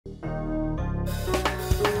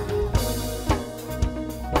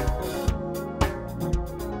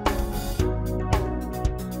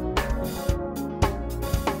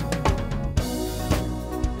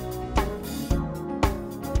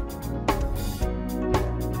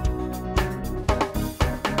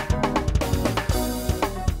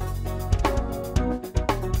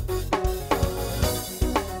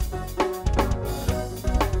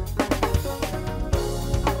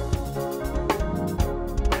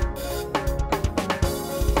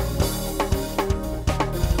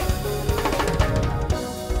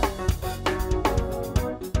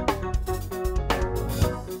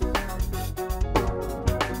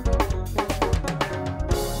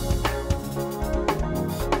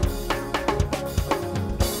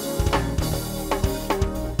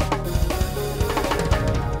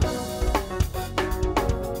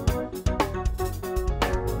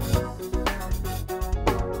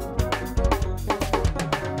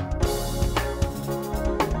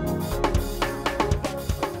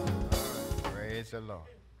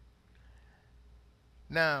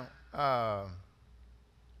Now,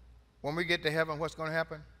 when we get to heaven, what's going to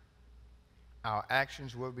happen? Our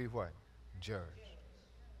actions will be what? Judged.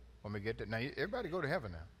 When we get to, now, everybody go to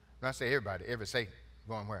heaven now. When I say everybody, every saint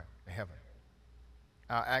going where? To heaven.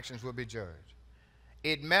 Our actions will be judged.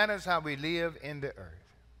 It matters how we live in the earth.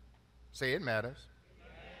 Say it matters.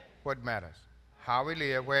 What matters? How we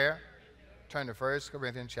live where? Turn to 1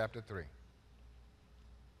 Corinthians chapter 3.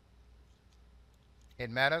 It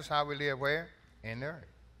matters how we live where? In the earth.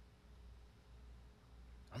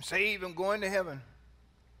 I'm saved, I'm going to heaven.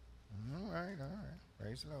 All right.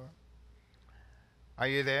 Praise the Lord. Are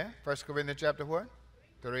you there? 1 Corinthians chapter what?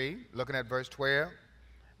 3. Looking at verse 12.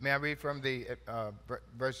 May I read from the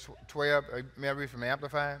verse 12? May I read from the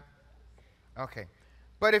Amplified? Okay.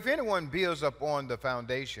 But if anyone builds upon the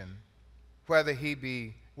foundation, whether it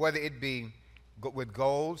be with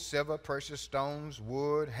gold, silver, precious stones,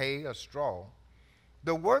 wood, hay, or straw,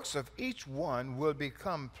 the works of each one will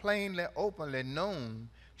become plainly, openly known,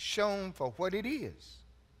 shown for what it is.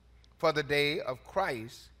 For the day of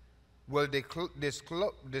Christ will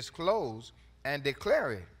disclose and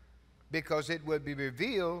declare it, because it will be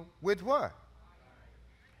revealed with what?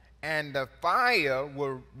 And the fire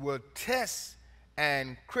will test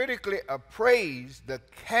and critically appraise the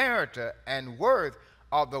character and worth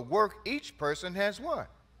of the work each person has what?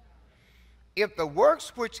 If the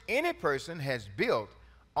works which any person has built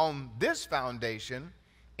on this foundation,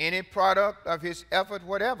 any product of his effort,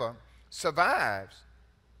 whatever, survives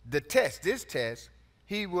this test,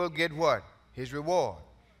 he will get what? His reward.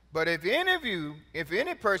 But if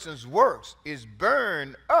any person's works is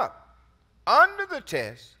burned up under the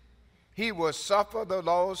test, he will suffer the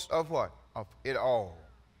loss of what? Of it all.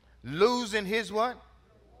 Losing his what?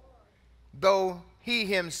 Though he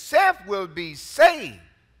himself will be saved,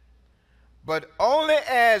 but only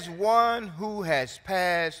as one who has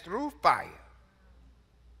passed through fire.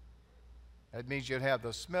 That means you'll have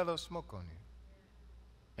the smell of smoke on you.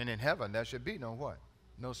 And in heaven, there should be no what?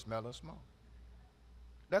 No smell of smoke.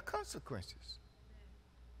 There are consequences.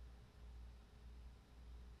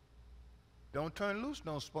 Don't turn loose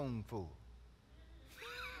no spoonful.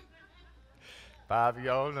 5 of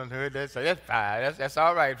y'all done heard that say, that's fine. That's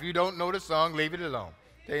all right. If you don't know the song, leave it alone.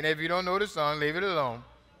 If you don't know the song, leave it alone.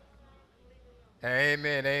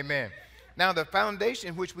 Amen, amen. Now, the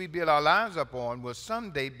foundation which we build our lives upon will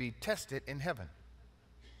someday be tested in heaven.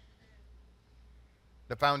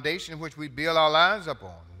 The foundation which we build our lives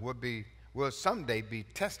upon will someday be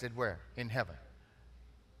tested where? In heaven.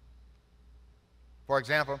 For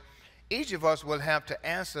example, each of us will have to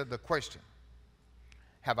answer the question,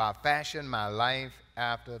 have I fashioned my life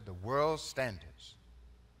after the world's standards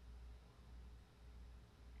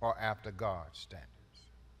or after God's standards?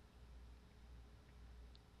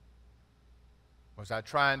 Was I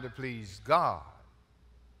trying to please God,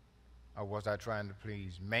 or was I trying to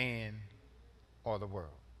please man or the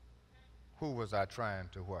world? Who was I trying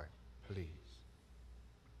to what? Please.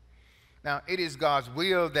 Now, it is God's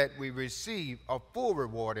will that we receive a full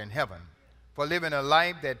reward in heaven for living a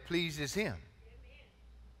life that pleases Him.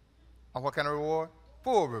 Or what kind of reward?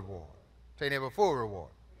 Full reward. Say neighbor, full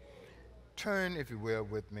reward. Turn, if you will,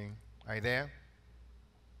 with me. Are you there?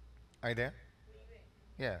 Are you there?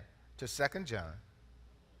 Yeah. To 2 John.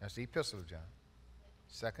 That's the epistle of John.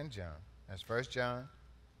 2 John. That's 1 John,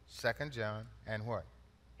 2 John, and what?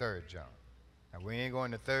 3 John. Now, we ain't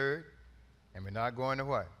going to 3rd, and we're not going to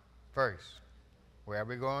what? 1st. Where are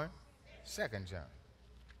we going? 2 John.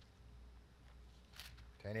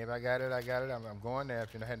 Tell anybody got it? I got it. I'm going there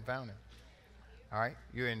if you hadn't found it. All right.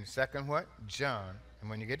 You're in 2nd what? John. And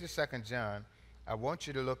when you get to 2 John, I want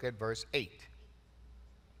you to look at verse 8.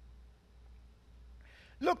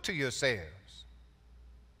 Look to yourselves,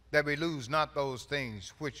 that we lose not those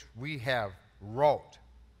things which we have wrought,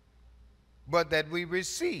 but that we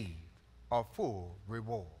receive a full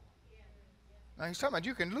reward. Now he's talking about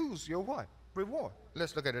you can lose your what? Reward.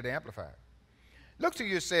 Let's look at it amplified. Look to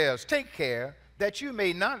yourselves, take care that you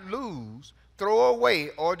may not lose, throw away,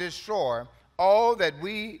 or destroy all that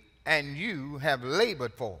we and you have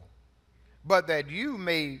labored for, but that you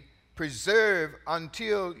may preserve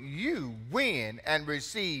until you win and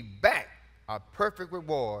receive back a perfect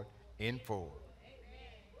reward in full.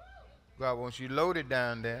 God wants you loaded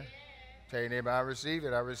down there. Tell your neighbor, I receive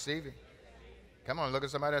it, I receive it. Come on, look at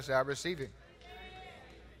somebody else and say, I receive it.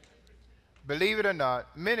 Believe it or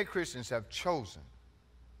not, many Christians have chosen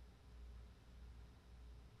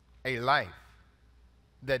a life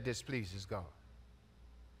that displeases God.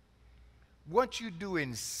 What you do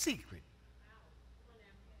in secret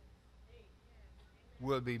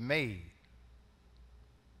will be made.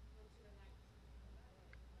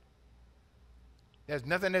 There's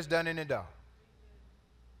nothing that's done in the dark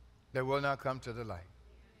that will not come to the light.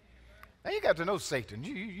 Now, you got to know Satan.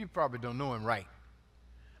 You probably don't know him right.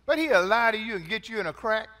 But he'll lie to you and get you in a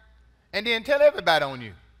crack and then tell everybody on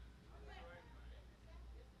you.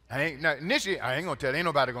 Initially, I ain't going to tell. Ain't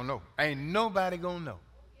nobody going to know. Ain't nobody going to know.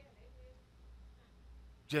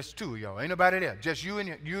 Just two of y'all. Ain't nobody there. Just you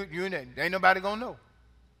and you and that. Ain't nobody going to know.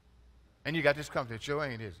 And you got this comfort. Sure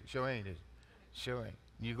ain't, is it? Sure ain't, is it? Sure ain't.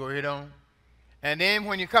 You go ahead on. And then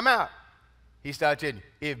when you come out, he starts telling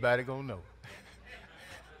you, everybody going to know.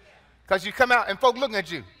 Because you come out and folk looking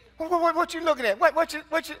at you. What you looking at? What you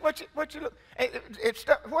look?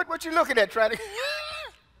 What you looking at, trying to?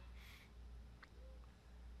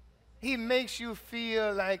 He makes you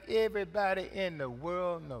feel like everybody in the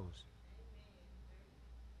world knows.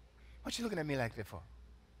 What you looking at me like that for?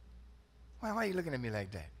 Why are you looking at me like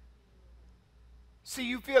that? See,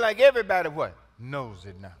 you feel like everybody what? Knows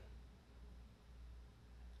it now.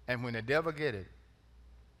 And when the devil get it,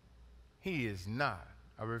 he is not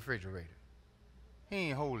a refrigerator. He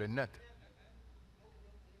ain't holding nothing.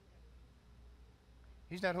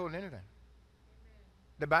 He's not holding anything.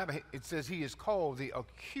 The Bible, it says he is called the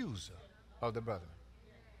accuser of the brethren.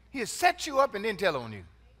 He has set you up and then tell on you.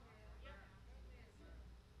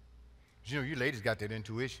 You know, you ladies got that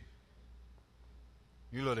intuition.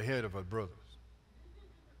 You look ahead of us brothers.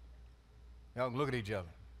 Y'all can look at each other.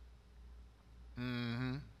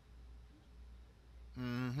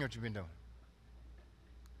 What you been doing?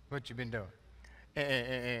 What you been doing?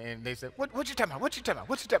 And they said, what you talking about? What you talking about?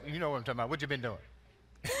 What you talking about? You know what I'm talking about. What you been doing?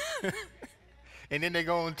 And then they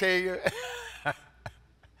go and tell you.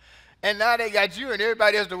 And now they got you and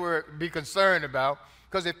everybody else to be concerned about,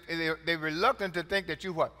 because they're reluctant to think that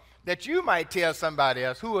you what? That you might tell somebody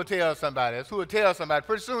else, who will tell somebody else, who will tell somebody.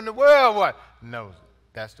 Pretty soon the world what? Knows it.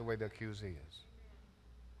 That's the way the accuser is.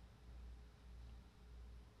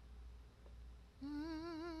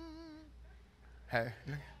 Hey.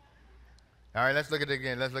 All right, let's look at it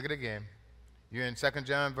again. Let's look at it again. You're in 2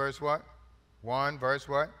 John verse what? 1 verse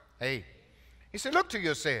what? 8. He said, look to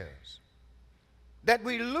yourselves, that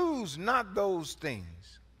we lose not those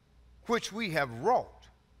things which we have wrought,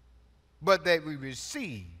 but that we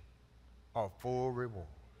receive a full reward.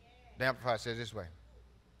 The Amplified says this way.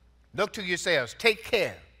 Look to yourselves, take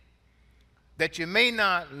care that you may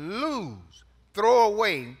not lose, throw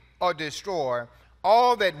away, or destroy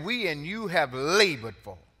all that we and you have labored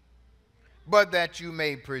for, but that you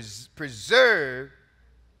may persevere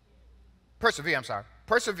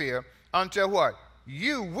until what?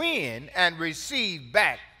 You win and receive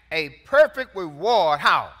back a perfect reward.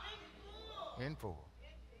 How? In full.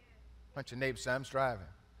 Punch your neighbor, say, I'm striving.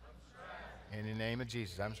 In the name of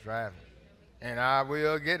Jesus, I'm striving. And I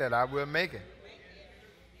will get it. I will make it.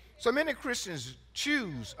 So many Christians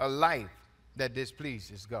choose a life that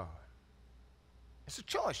displeases God. It's a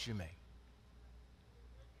choice you make.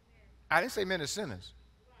 I didn't say many sinners.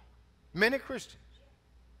 Many Christians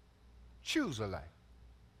choose a life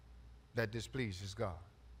that displeases God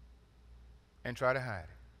and try to hide it.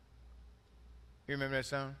 You remember that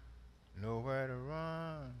song? Nowhere to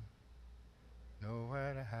run,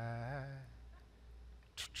 nowhere to hide.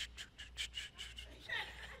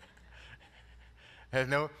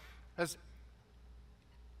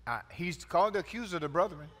 He's called the accuser of the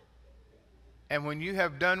brethren. And when you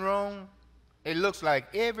have done wrong, it looks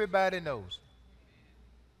like everybody knows.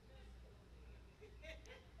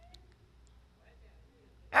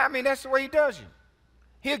 I mean, that's the way he does you.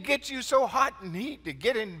 He'll get you so hot and heat to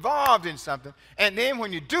get involved in something. And then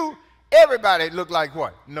when you do, everybody look like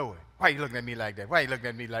what? Know it. Why are you looking at me like that? Why are you looking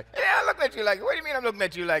at me like that? Yeah, I'm looking at you like that. What do you mean I'm looking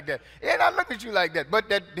at you like that? Yeah, I'm looking at you like that. But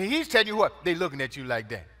he's telling you what? They're looking at you like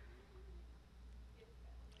that.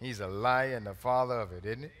 He's a liar and the father of it,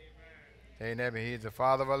 isn't he? Amen. He's the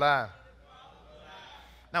father of a lie.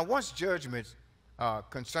 Now, once judgments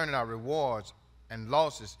concerning our rewards and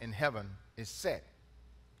losses in heaven is set,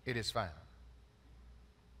 it is final.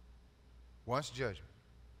 Once judgment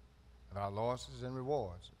of our losses and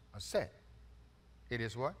rewards are set, it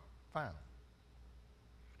is what? Final.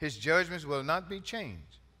 His judgments will not be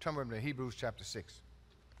changed. Turn over to Hebrews chapter 6.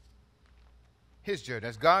 His judgment.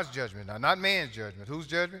 That's God's judgment now, not man's judgment. Whose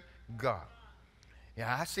judgment? God.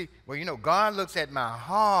 Yeah, I see. Well, you know, God looks at my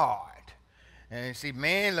heart. And see,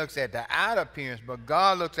 man looks at the outer appearance, but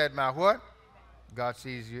God looks at my what? God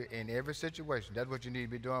sees you in every situation. That's what you need to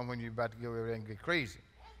be doing when you're about to go over there and get crazy.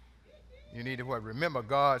 You need to what? Remember,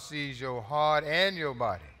 God sees your heart and your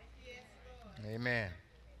body. Amen.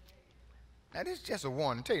 Now, this is just a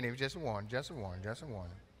warning. Tell your neighbor, just a warning, just a warning, just a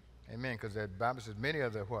warning. Amen. Because the Bible says many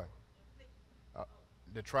of the what?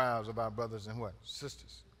 The trials of our brothers and what?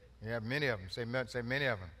 Sisters Yeah, many of them. Say many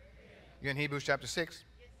of them. You're in Hebrews chapter 6?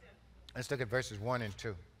 Let's look at verses 1 and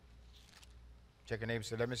 2. Check your neighbor and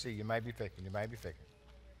say, let me see. You might be faking. You might be faking.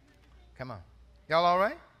 Come on. Y'all all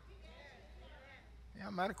right?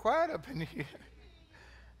 Y'all mighty quiet up in here.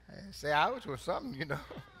 Say ouch or something, you know.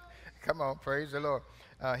 Come on, praise the Lord.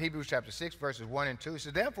 Hebrews chapter 6, verses 1 and 2. It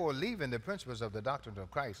says, therefore, leaving the principles of the doctrine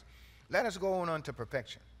of Christ, let us go on unto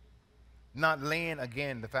perfection, not laying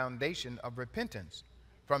again the foundation of repentance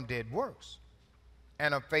from dead works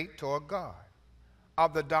and of faith toward God,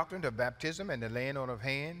 of the doctrine of baptism and the laying on of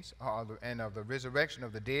hands, and of the resurrection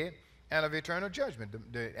of the dead, and of eternal judgment.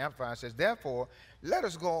 The Amplifier says, therefore, let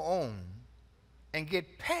us go on and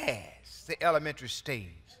get past the elementary stage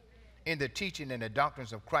in the teaching and the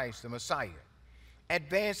doctrines of Christ the Messiah,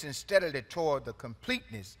 advancing steadily toward the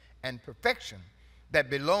completeness and perfection that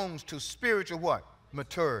belongs to spiritual what?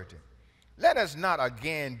 Maturity. Let us not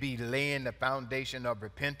again be laying the foundation of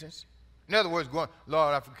repentance. In other words, going,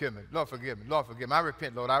 Lord, I forgive me. Lord, forgive me. Lord, forgive me. I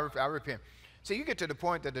repent, Lord. I repent. See, you get to the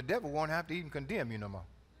point that the devil won't have to even condemn you no more.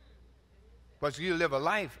 But you live a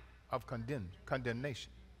life of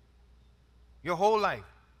condemnation. Your whole life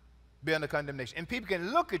be under condemnation. And people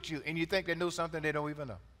can look at you and you think they know something they don't even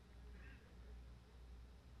know.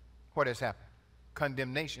 What has happened?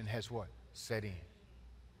 Condemnation has what? Set in.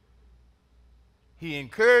 He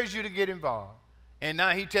encouraged you to get involved, and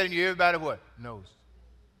now he's telling you everybody what? Knows.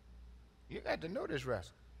 You got to know this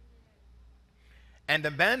rascal. And the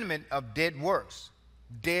abandonment of dead works,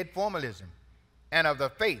 dead formalism, and of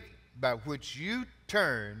the faith by which you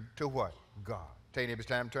turn to what? God. Tell your neighbor it's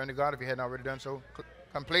time to turn to God if you hadn't already done so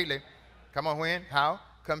completely. Come on, when? How?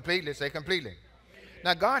 Completely. Say completely.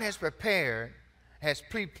 Now, God has prepared, has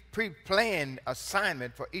pre-planned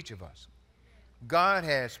assignment for each of us. God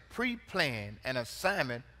has pre-planned an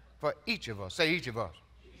assignment for each of us. Say each of us.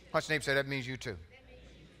 Punch your neighbor, say that means you too.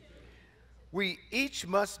 We each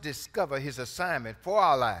must discover his assignment for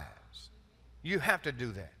our lives. You have to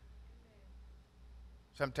do that.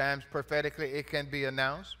 Sometimes prophetically it can be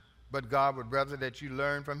announced, but God would rather that you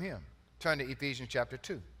learn from him. Turn to Ephesians chapter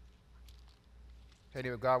 2. Tell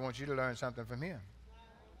you what, God wants you to learn something from him,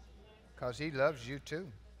 because he loves you too.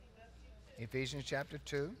 Ephesians chapter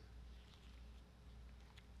 2.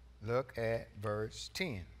 Look at verse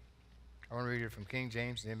 10. I want to read it from King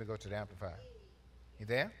James, and then we go to the Amplified. You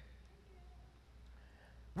there?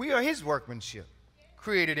 We are his workmanship,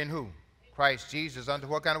 created in who? Christ Jesus, unto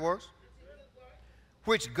what kind of works?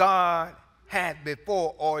 Which God had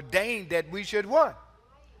before ordained that we should what?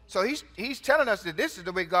 So he's telling us that this is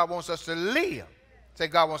the way God wants us to live. Say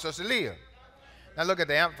God wants us to live. Now look at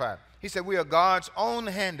the Amplified. He said we are God's own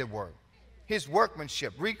handiwork, his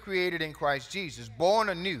workmanship, recreated in Christ Jesus, born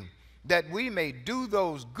anew, that we may do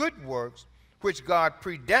those good works which God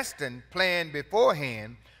predestined, planned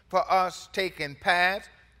beforehand for us, taking paths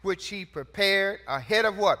which he prepared ahead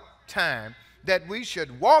of what? Time, that we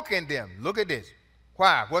should walk in them. Look at this.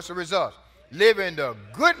 Why? What's the result? Living the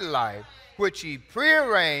good life which he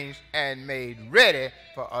prearranged and made ready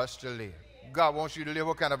for us to live. God wants you to live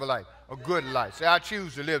what kind of a life? A good life. Say, I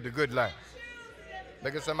choose to live the good life.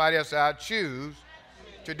 Look at somebody else. Say, I choose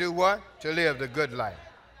to do what? To live the good life.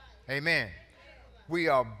 Amen. We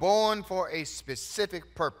are born for a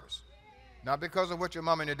specific purpose. Not because of what your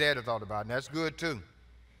mom and your dad have thought about, and that's good too.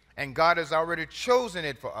 And God has already chosen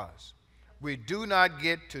it for us. We do not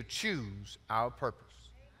get to choose our purpose.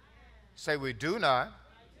 Say, we do not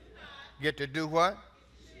get to do what?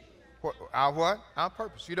 Our what? Our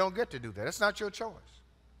purpose. You don't get to do that. That's not your choice.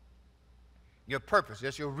 Your purpose.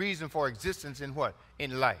 That's your reason for existence in what?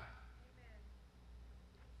 In life.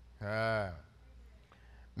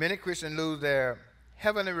 Many Christians lose their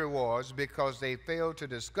heavenly rewards because they fail to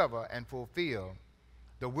discover and fulfill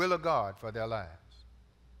the will of God for their lives.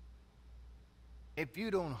 If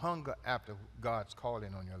you don't hunger after God's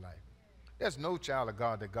calling on your life, there's no child of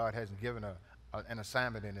God that God hasn't given an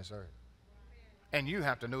assignment in this earth. And you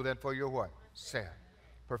have to know that for your what? Self.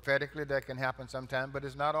 Prophetically, that can happen sometime, but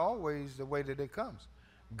it's not always the way that it comes.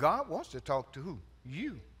 God wants to talk to who?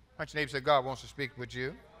 You. Punch your neighbor, say, God wants to speak with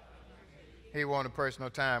you. He wants a personal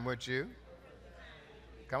time with you.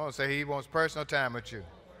 Come on, say he wants personal time with you.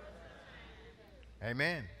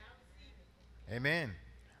 Amen. Amen.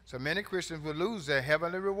 So many Christians will lose their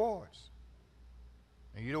heavenly rewards.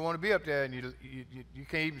 And you don't want to be up there, and you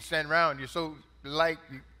can't even stand around. You're so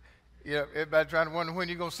everybody trying to wonder when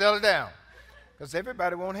you're going to settle down. Because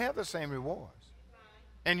everybody won't have the same rewards.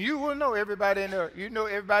 And you will know everybody in there. You know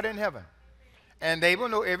everybody in heaven. And they will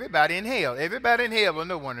know everybody in hell. Everybody in hell will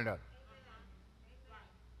know one another.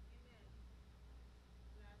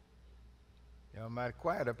 Y'all mighty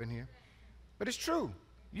quiet up in here. But it's true.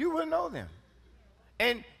 You will know them.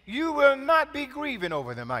 And you will not be grieving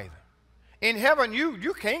over them either. In heaven,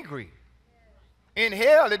 you can't grieve. In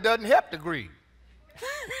hell, it doesn't help to grieve.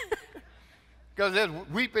 Because there's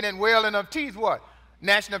weeping and wailing of teeth, what?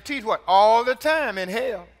 Gnashing of teeth, what? All the time in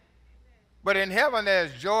hell. But in heaven,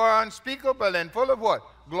 there's joy unspeakable and full of what?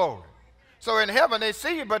 Glory. So in heaven, they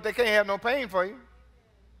see you, but they can't have no pain for you.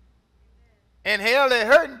 In hell, they're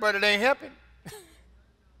hurting, but it ain't helping.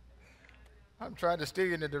 I'm trying to steer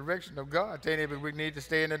you in the direction of God. Tell you, we need to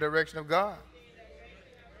stay in the direction of God.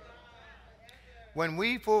 When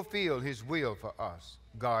we fulfill his will for us,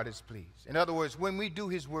 God is pleased. In other words, when we do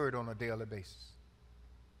his word on a daily basis.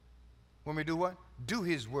 When we do what? Do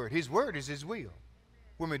his word. His word is his will.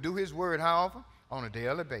 When we do his word, how often? On a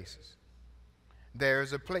daily basis.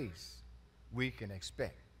 There's a place we can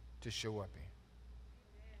expect to show up in.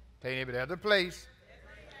 Tell you, there's a place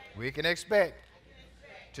we can expect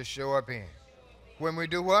to show up in. When we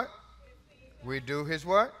do what? We do his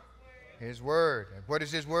what? His word. And what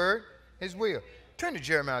is his word? His will. Turn to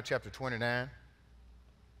Jeremiah chapter 29.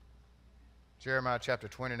 Jeremiah chapter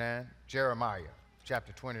 29. Jeremiah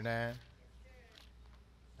chapter 29.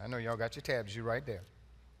 I know y'all got your tabs. You right there.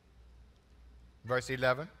 Verse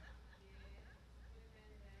 11.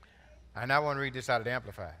 And I want to read this out of the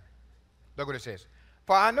Amplified. Look what it says.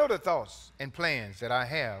 For I know the thoughts and plans that I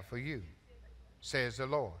have for you, says the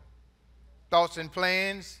Lord. Thoughts and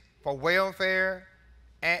plans for welfare.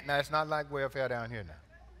 And now, it's not like welfare down here now.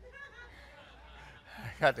 I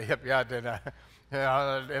got to help you out there now.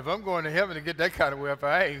 If I'm going to heaven to get that kind of welfare,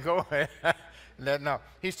 I ain't going. No.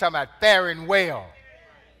 He's talking about faring well.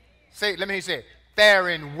 Say, let me hear you say it.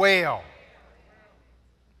 Faring well.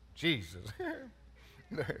 Jesus.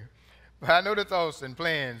 But I know the thoughts and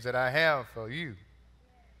plans that I have for you,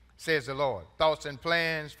 says the Lord. Thoughts and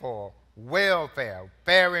plans for welfare.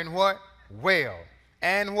 Faring what? Well.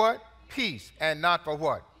 And what? Peace. And not for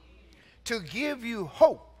what? To give you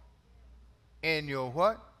hope in your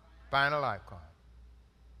what? Final outcome.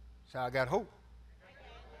 So I got hope.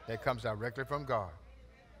 That comes directly from God.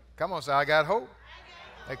 Come on, say, I got hope.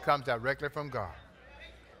 That comes directly from God.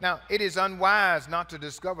 Now, it is unwise not to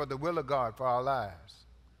discover the will of God for our lives.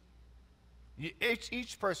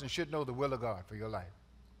 Each person should know the will of God for your life.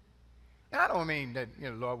 Now, I don't mean that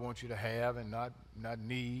the Lord wants you to have and not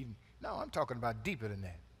need. No, I'm talking about deeper than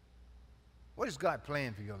that. What is God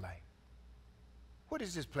plan for your life? What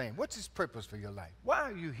is his plan? What's his purpose for your life? Why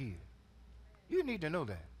are you here? You need to know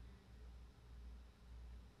that.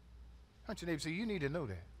 Hunt your neighbor, say, you need to know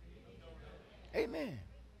that. Amen.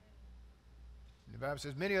 The Bible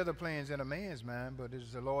says, many other plans in a man's mind, but it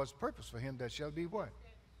is the Lord's purpose for him that shall be what?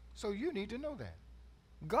 So you need to know that.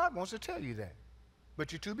 God wants to tell you that,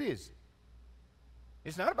 but you're too busy.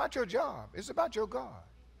 It's not about your job. It's about your God.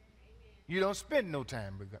 You don't spend no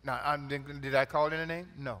time with God. Now, did I call in a name?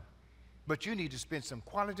 No. But you need to spend some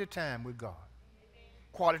quality time with God.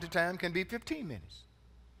 Quality time can be 15 minutes.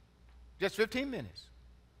 Just 15 minutes.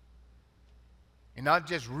 And not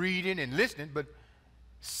just reading and listening, but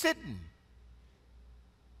sitting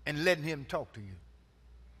and letting him talk to you.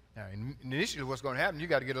 Now, initially what's going to happen, you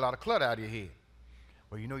got to get a lot of clutter out of your head.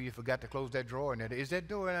 Well, you forgot to close that drawer. And is that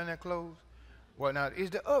door down there closed? Well, now, is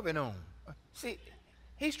the oven on? See,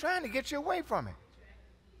 he's trying to get you away from it.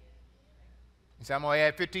 He said, I'm going to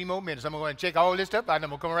add 15 more minutes. I'm going to check all this stuff out, and I'm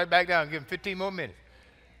going to come right back down and give him 15 more minutes.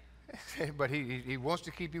 But he wants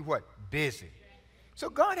to keep you what? Busy. So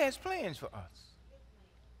God has plans for us.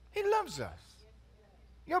 He loves us.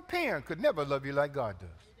 Your parent could never love you like God does.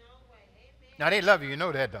 Now, they love you. You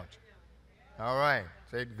know that, don't you? All right.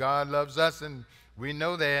 Say, God loves us, and we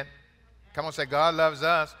know that. Come on, say, God loves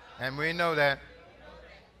us, and we know that.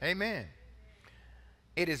 Amen.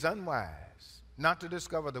 It is unwise not to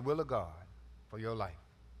discover the will of God for your life.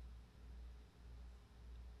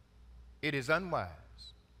 It is unwise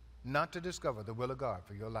not to discover the will of God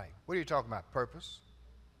for your life. What are you talking about? Purpose.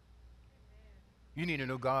 You need to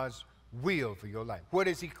know God's will for your life. What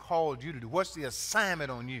has he called you to do? What's the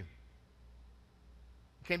assignment on you?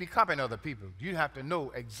 You can't be copying other people. You have to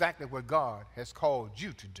know exactly what God has called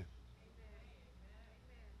you to do.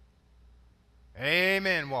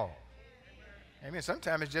 Amen, Walt. Amen.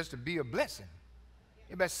 Sometimes it's just to be a blessing.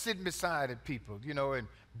 Everybody sitting beside people, and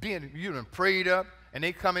being, prayed up, and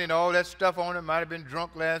they come in, all that stuff on them, might have been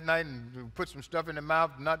drunk last night and put some stuff in their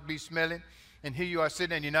mouth, not be smelling. And here you are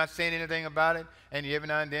sitting and you're not saying anything about it. And you every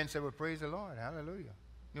now and then say, well, praise the Lord. Hallelujah.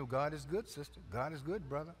 God is good, sister. God is good,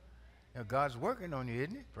 brother. God's working on you,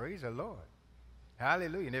 isn't he? Praise the Lord.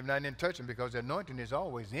 Hallelujah. And every now and then touch him, because the anointing is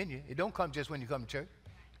always in you. It don't come just when you come to church.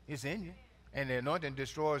 It's in you. And the anointing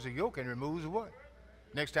destroys the yoke and removes what?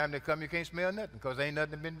 Next time they come, you can't smell nothing because ain't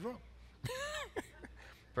nothing been drunk.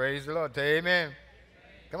 Praise the Lord. Say amen.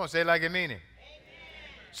 Come on, say it like you mean it.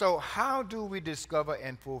 So how do we discover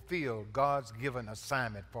and fulfill God's given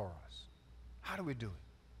assignment for us? How do we do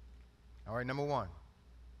it? All right, number one,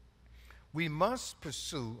 we must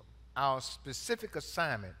pursue our specific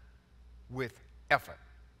assignment with effort.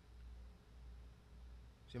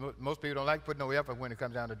 See, most people don't like putting no effort when it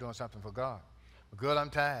comes down to doing something for God. But girl, I'm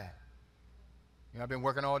tired. You know, I've been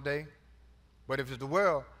working all day. But if it's the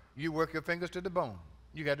world, you work your fingers to the bone.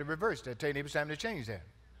 You got to reverse that. Tell your neighbor it's time to change that.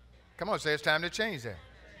 Come on, say it's time to change that.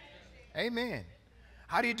 Amen.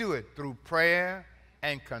 How do you do it? Through prayer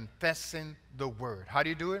and confessing the word. How do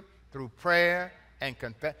you do it? Through prayer and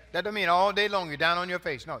confess. That doesn't mean all day long you're down on your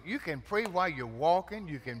face. No, you can pray while you're walking.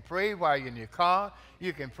 You can pray while you're in your car.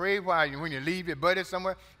 You can pray when you leave your buddy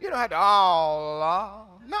somewhere. You don't have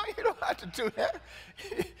to, no, you don't have to do that.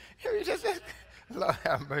 You just, Lord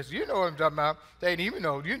have mercy. You know what I'm talking about. They ain't even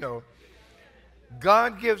know, you know.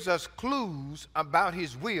 God gives us clues about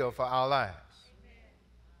his will for our lives.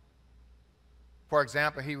 For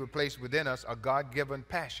example, he will place within us a God-given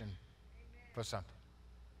passion for something.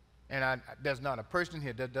 And there's not a person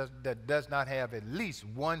here that does not have at least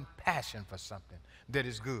one passion for something that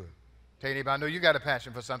is good. Tell anybody, I know you got a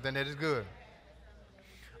passion for something that is good.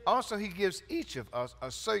 Also, he gives each of us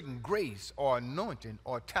a certain grace or anointing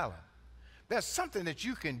or talent. There's something that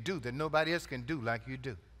you can do that nobody else can do like you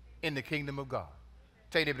do in the kingdom of God.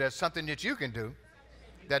 Tell you, there's something that you can do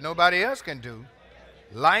that nobody else can do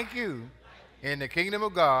like you in the kingdom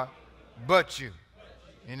of God but you.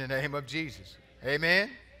 In the name of Jesus.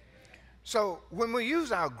 Amen. So when we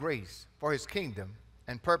use our grace for his kingdom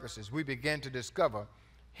and purposes, we begin to discover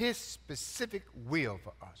his specific will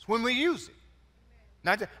for us. When we use it.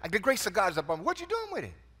 Now, the grace of God is upon me. What you doing with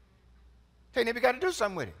it? Tell you, you got to do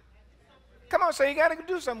something with it. Come on, say you got to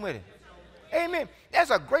do something with it. Amen.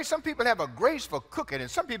 There's a grace. Some people have a grace for cooking,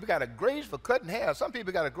 and some people got a grace for cutting hair. Some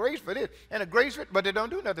people got a grace for this and a grace for it, but they don't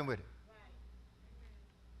do nothing with it.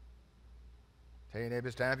 Tell your neighbor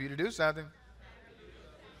it's time for you to do something.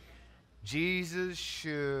 Jesus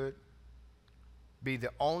should be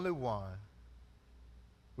the only one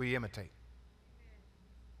we imitate.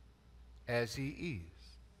 As he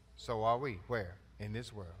is, so are we. Where? In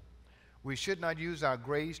this world. We should not use our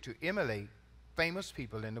grace to emulate famous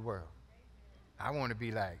people in the world. I want to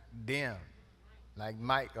be like them, like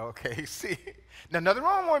Mike. Okay, see? Now, nothing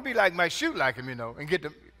wrong. I want to be like Mike, shoot like him, you know, and get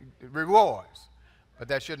the rewards. But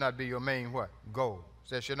that should not be your main what? Goal.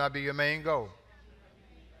 That should not be your main goal.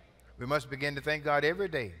 We must begin to thank God every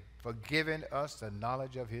day for giving us the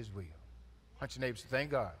knowledge of his will. Hunt your neighbors, thank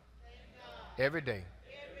God. Every day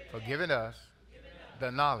for giving us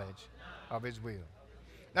the knowledge of his will.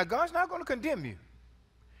 Now, God's not going to condemn you.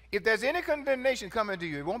 If there's any condemnation coming to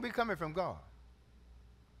you, it won't be coming from God.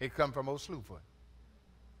 It comes from old Slewfoot.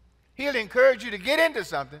 He'll encourage you to get into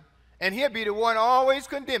something, and he'll be the one always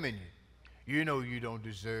condemning you. You know you don't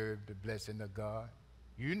deserve the blessing of God.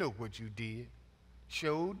 You know what you did.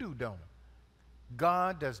 Sure do, don't it?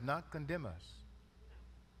 God does not condemn us.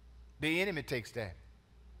 The enemy takes that.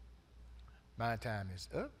 My time is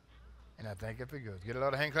up, and I thank you for yours. Get a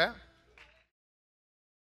lot of hand clap.